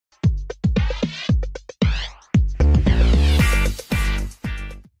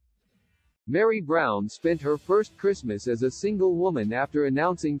Meri Brown spent her first Christmas as a single woman after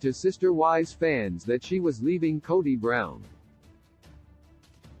announcing to Sister Wives fans that she was leaving Kody Brown.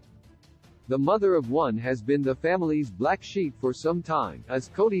 The mother of one has been the family's black sheep for some time, as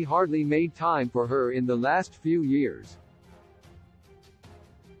Kody hardly made time for her in the last few years.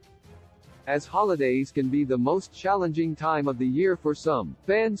 As holidays can be the most challenging time of the year for some,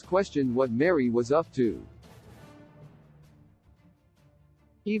 fans questioned what Meri was up to.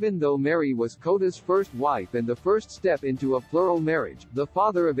 Even though Meri was Koda's first wife and the first step into a plural marriage, the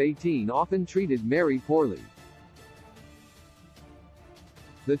father of 18 often treated Meri poorly.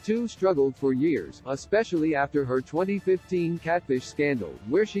 The two struggled for years, especially after her 2015 catfish scandal,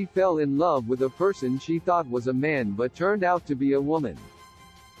 where she fell in love with a person she thought was a man but turned out to be a woman.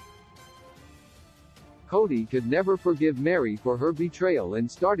 Kody could never forgive Meri for her betrayal and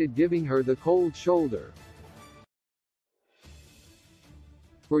started giving her the cold shoulder.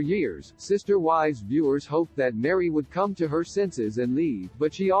 For years, Sister Wives viewers hoped that Meri would come to her senses and leave,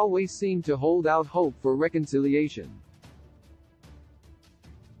 but she always seemed to hold out hope for reconciliation.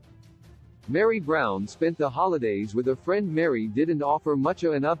 Meri Brown spent the holidays with a friend. Meri didn't offer much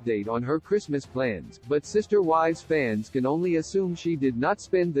of an update on her Christmas plans, but Sister Wives fans can only assume she did not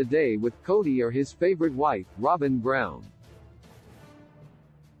spend the day with Kody or his favorite wife, Robin Brown.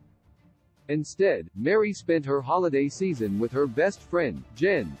 Instead, Meri spent her holiday season with her best friend,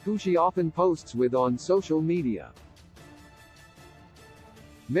 Jen, who she often posts with on social media.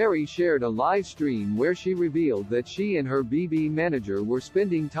 Meri shared a live stream where she revealed that she and her BB manager were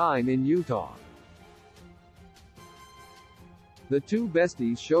spending time in Utah. The two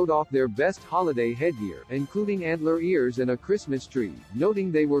besties showed off their best holiday headgear, including antler ears and a Christmas tree,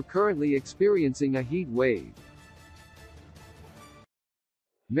 noting they were currently experiencing a heat wave.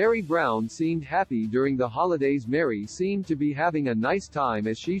 Meri Brown seemed happy during the holidays. Meri seemed to be having a nice time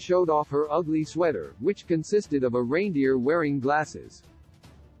as she showed off her ugly sweater, which consisted of a reindeer wearing glasses.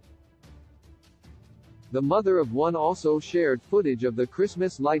 The mother of one also shared footage of the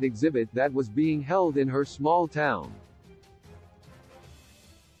Christmas light exhibit that was being held in her small town.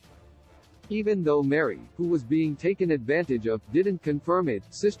 Even though Meri, who was being taken advantage of, didn't confirm it,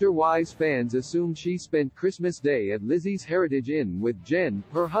 Sister Wives fans assumed she spent Christmas Day at Lizzie's Heritage Inn with Jen,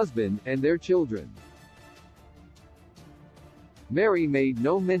 her husband, and their children. Meri made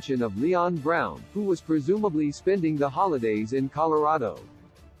no mention of Leon Brown, who was presumably spending the holidays in Colorado.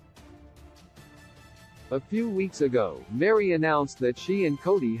 A few weeks ago, Meri announced that she and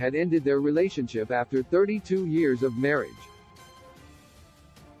Kody had ended their relationship after 32 years of marriage.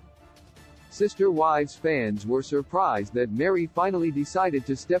 Sister Wives fans were surprised that Meri finally decided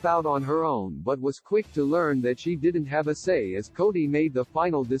to step out on her own, but was quick to learn that she didn't have a say as Kody made the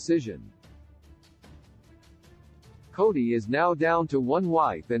final decision. Kody is now down to one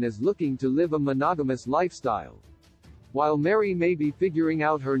wife and is looking to live a monogamous lifestyle. While Meri may be figuring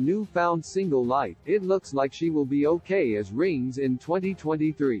out her newfound single life, it looks like she will be okay as rings in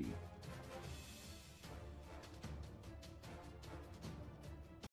 2023.